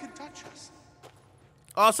 Nothing can touch us.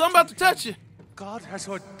 Oh, something about to touch you. God has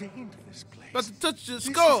ordained this place. About to touch your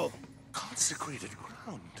skull. This is consecrated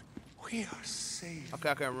ground. We are safe. Okay,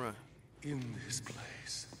 I can't run. In this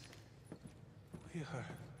place. We are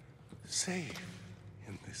safe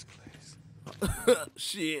in this place.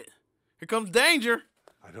 Shit. Here comes danger.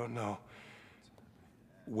 I don't know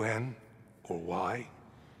when or why,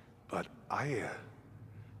 but I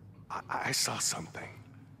saw something.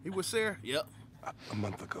 He was Sarah? Yep. A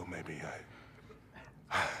month ago, maybe.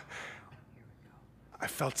 I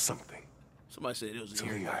felt something. Somebody said it was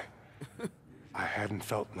something I hadn't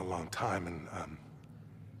felt in a long time,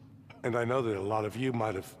 and I know that a lot of you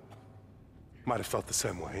might have felt the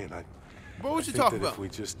same way, and What was you think talking that about? If we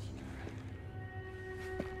just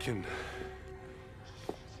can.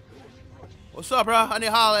 What's up, bro? I need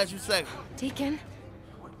to holler at you a second. Deacon?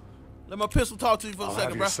 Let my pistol talk to you for a I'll second,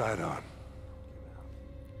 have bro. your side on.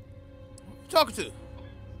 Who you talking to?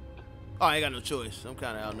 Oh, I ain't got no choice. I'm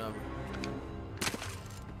kind of outnumbered.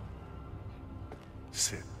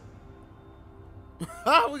 Sit. We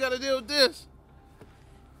got to deal with this.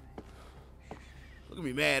 Look at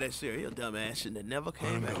me mad at Sarah. You're a dumbass. Shouldn't have never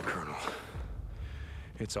came back. No, Colonel.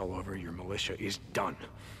 It's all over. Your militia is done.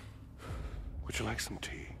 Would you like some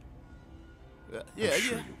tea? Yeah, I'm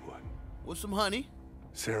sure yeah. you would. With some honey.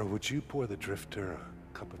 Sarah, would you pour the drifter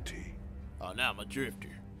a cup of tea? Oh, now I'm a drifter.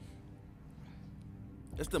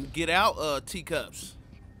 That's them get out teacups.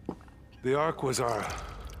 The Ark was our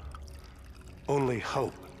only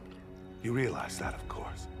hope. You realize that, of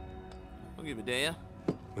course. Don't give a damn.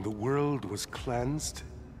 When the world was cleansed,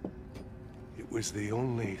 it was the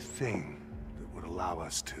only thing that would allow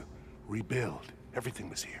us to rebuild. Everything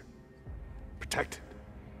was here. Protected.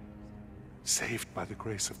 Saved by the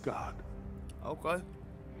grace of God. Okay.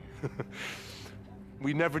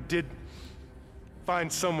 We never did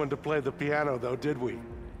find someone to play the piano, though, did we?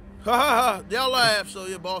 Ha ha ha. Y'all laugh so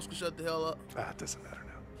your boss can shut the hell up. It doesn't matter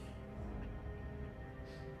now.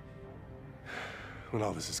 When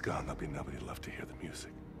all this is gone, there'll be nobody left to hear the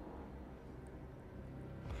music.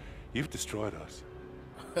 You've destroyed us.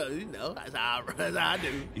 You know, that's how I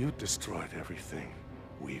do. You destroyed everything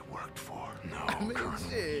we worked for. No, Colonel,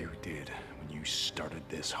 you did when you started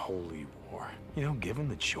this holy war. You know, give them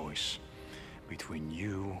the choice between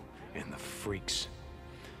you and the freaks.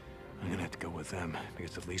 I'm gonna have to go with them,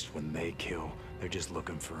 because at least when they kill, they're just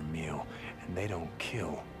looking for a meal, and they don't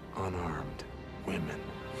kill unarmed women.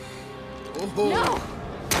 Oh. No!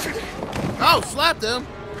 Oh, slap them!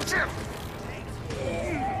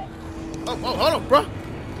 Oh, hold on, bro.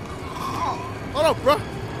 Hold on, bro.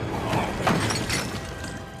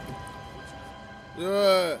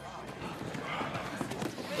 Yeah.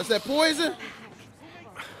 That's that poison?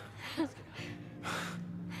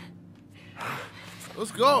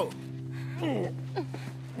 Let's go. Okay.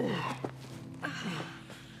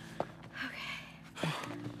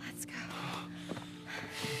 Let's go.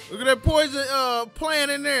 Look at that poison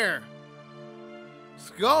plant in there. Let's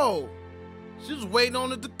go. She was waiting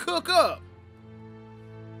on it to cook up.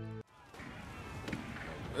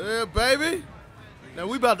 Yeah, baby. Now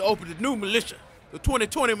we about to open the new militia. The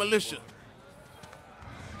 2020 militia.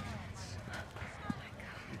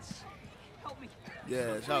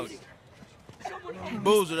 Yeah, it's out.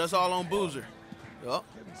 Boozer, that's all on Boozer. Yup.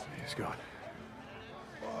 He's gone.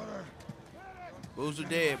 Boozer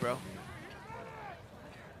dead, bro.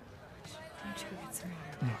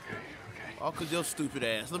 Okay. All cause your stupid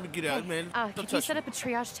ass. Let me get out, man. Don't Could you touch set me. up a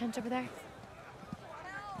triage tent over there?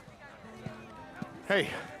 Hey,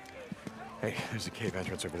 there's a cave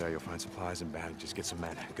entrance over there. You'll find supplies and bandages. Get some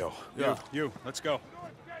men. Go. Yeah. You, let's go.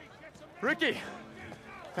 Ricky!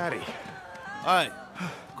 Patty. All right.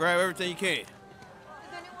 Grab everything you can.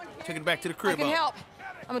 Take it back to the crib. I can help.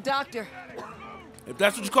 I'm a doctor. If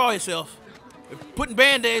that's what you call yourself. If putting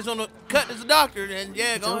band-aids on a cut is a doctor, then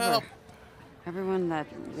yeah, It's go over. help. Everyone that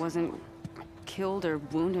wasn't killed or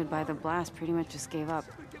wounded by the blast pretty much just gave up.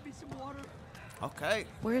 Okay.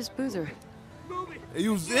 Where's Boozer? He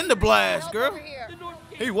was in the blast, girl.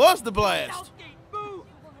 He was the blast.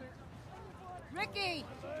 Ricky!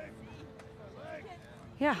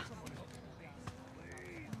 Yeah.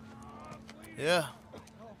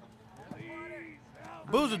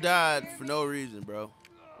 Boozer died for no reason, bro.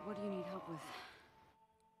 What do you need help with?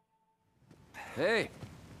 Hey.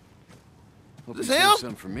 Hope This you saved him?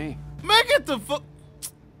 some for me. Man, get the fuck.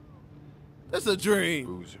 That's a dream.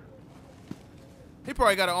 Boozer. He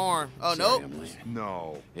probably got an arm. Oh, Sorry, no. I'm late.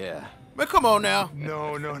 No. Yeah. Man, come on now.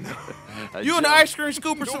 No. You and the ice cream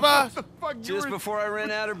scooper survived? Just before I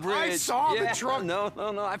ran out of bridge. I saw the truck. No.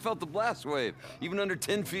 I felt the blast wave. Even under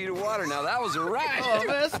 10 feet of water. Now that was a ride. Oh,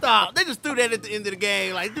 man, stop. They just threw that at the end of the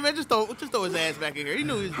game. Like, man, just throw his ass back in here. He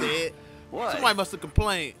knew he was dead. What? Somebody must have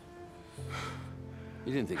complained.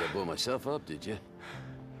 You didn't think I blew myself up, did you?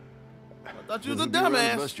 I thought you was a Wouldn't be ready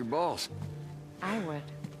to dumbass. bust your balls. I would.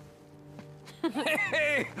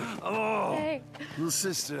 Hey! Oh! Hey. Little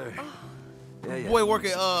sister. Yeah. Boy work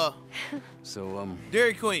at, So,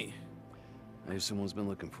 Dairy Queen. I hear someone's been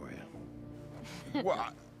looking for you.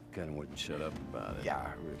 What? Kinda wouldn't shut up about it. Yeah,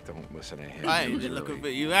 don't listen to him. I ain't It was been looking really for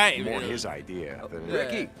you. I ain't more been his idea than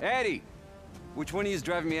Ricky, Eddie, which one of you is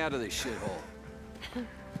driving me out of this shithole?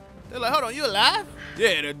 They're like, hold on, you alive?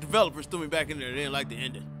 Yeah, the developers threw me back in there. They didn't like the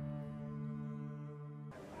ending.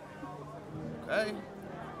 Okay.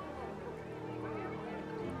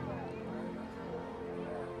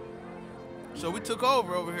 So we took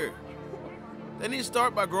over here. They need to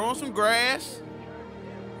start by growing some grass,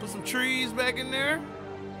 put some trees back in there.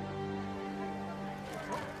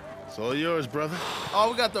 It's all yours, brother.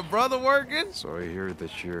 Oh, we got the brother working. So I hear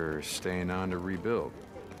that you're staying on to rebuild.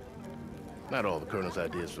 Not all the Colonel's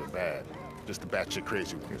ideas were bad. Just the batshit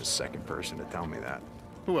crazy ones. You're the second person to tell me that.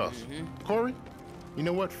 Who else? Corey? You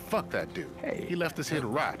know what? Fuck that dude. Hey. He left us here to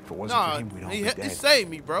rot. If it wasn't Nah, for him, we'd all he be dead. saved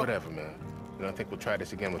me, bro. Whatever, man. You know, I think we'll try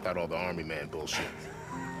this again without all the army man bullshit.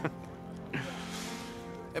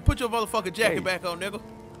 Hey, put your motherfucking jacket Hey. back on, nigga.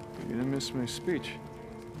 You didn't miss my speech.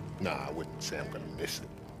 Nah, I wouldn't say I'm gonna miss it.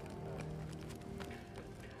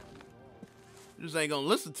 You just ain't gonna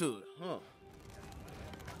listen to it, huh?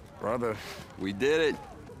 Brother. We did it.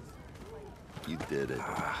 You did it.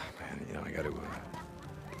 Man, you know, I gotta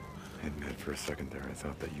admit for a second there, I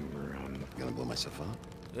thought that you were, Gonna blow myself up?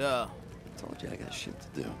 Yeah. I told you I got shit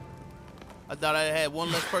to do. I thought I had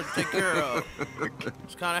one less person to take care of. I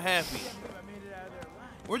was kind of happy.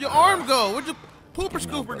 Where'd your arm go? Where'd your pooper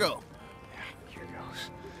scooper go? Here goes.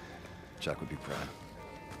 Chuck would be proud.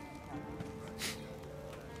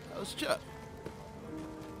 That was Chuck.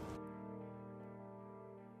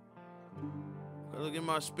 Gotta look at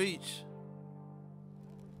my speech.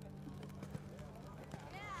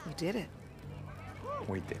 You did it.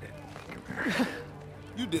 We did it.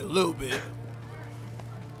 You did a little bit.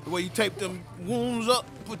 The way you taped them wounds up,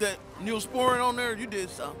 put that Neosporin on there, you did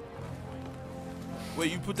something. Where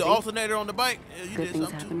you put the alternator on the bike, yeah, you Good did things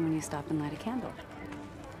something happen when you stop and light a candle.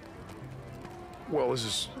 Well, this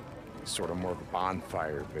is sort of more of a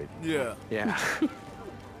bonfire, but... too. Yeah. Yeah.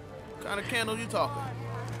 What kind of candle you talking?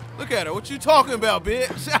 Look at her. What you talking about,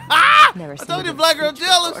 bitch? Never I seen told a you, good black girl speech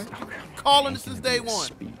jealous. before. Calling this since day one.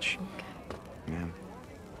 Speech. Yeah.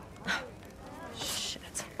 Shit.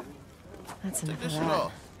 That's Take enough this of shit that.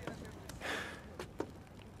 off.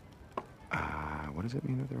 What does it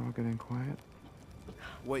mean that they're all getting quiet?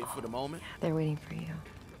 Wait for the moment. They're waiting for you.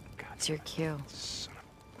 It's your cue.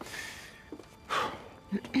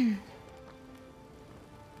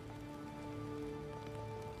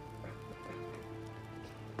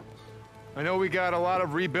 I know we got a lot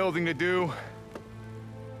of rebuilding to do,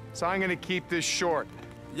 so I'm gonna keep this short.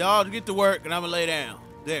 Y'all get to work and I'm gonna lay down.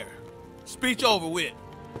 There. Speech over with.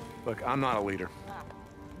 Look, I'm not a leader.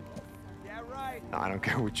 No, I don't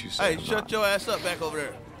care what you say. Hey, I'm shut not. your ass up back over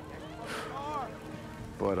there.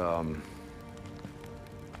 But,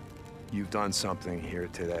 you've done something here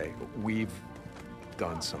today. We've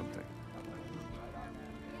done something.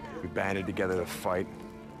 We banded together to fight.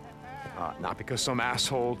 Not because some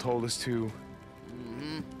asshole told us to,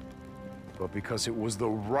 but because it was the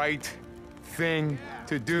right thing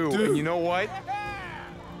to do. And you know what?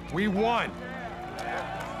 We won.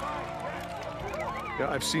 Yeah,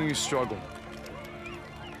 I've seen you struggle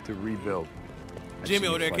to rebuild. I've Jimmy seen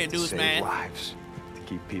over you there fight can't to do his save math. lives, to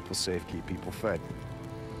keep people safe, keep people fed.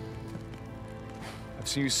 I've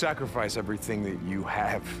seen you sacrifice everything that you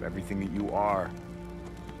have, everything that you are,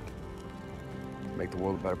 to make the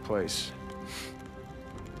world a better place.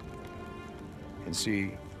 And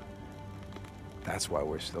see, that's why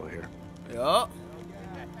we're still here. Yup.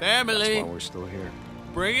 Family. That's why we're still here.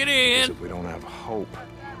 Bring it Because in. if we don't have hope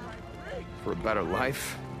for a better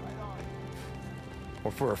life,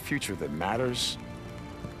 or for a future that matters,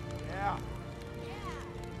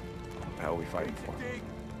 what the hell are we fighting for?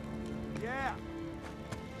 Yeah.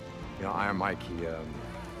 You know, Iron Mike,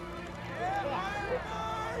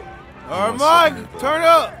 All right, Mike, turn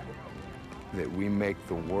up. That we make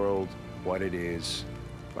the world what it is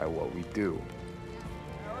by what we do.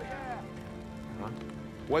 Huh?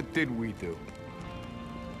 What did we do?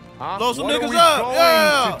 Huh? Blow some What are niggas we up. going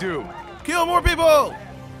Yeah. to do? Kill more people.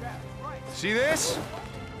 See this?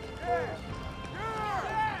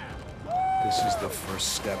 This is the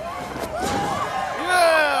first step.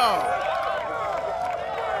 Yeah.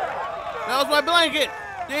 That was my blanket.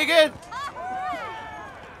 Dig it.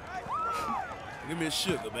 Give me a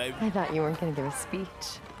sugar, baby. I thought you weren't going to give a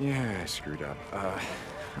speech. Yeah, I screwed up. How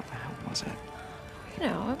the hell was it? You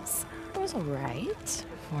know, it was all right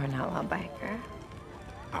for an outlaw biker.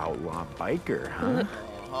 Outlaw biker, huh?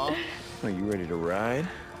 Are you ready to ride,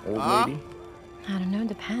 old lady? I don't know,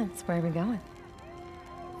 depends. Where are we going?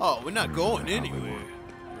 Oh, we're not going anywhere.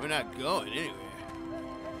 We're not going anywhere.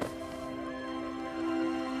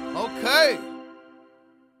 Okay.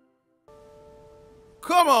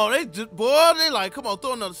 Come on, they just, boy, they like, come on,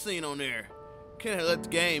 throw another scene on there. Can't let the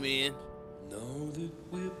game in. Know that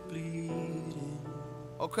we're bleeding.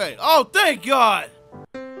 Okay. Oh, thank God.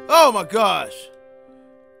 Oh my gosh.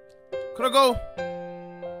 Can I go?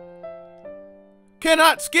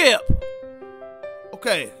 Cannot skip.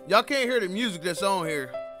 Okay, y'all can't hear the music that's on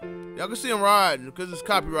here. Y'all can see them riding because it's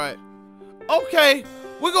copyright. Okay,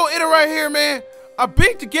 we're gonna end it right here, man. I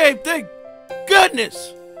beat the game, thank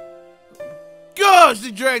goodness. Gosh,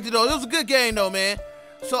 they dragged it on. It was a good game though, man.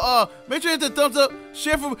 So make sure you hit the thumbs up,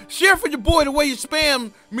 share for your boy the way you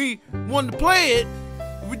spam me wanting to play it.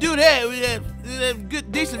 If we do that, we have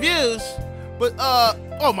good decent views. But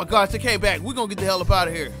oh my gosh, they came back. We're gonna get the hell up out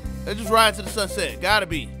of here. They just ride to the sunset. Gotta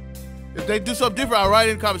be. If they do something different, I'll write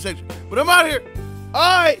it in the comment section. But I'm out of here.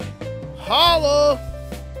 Alright. Holla.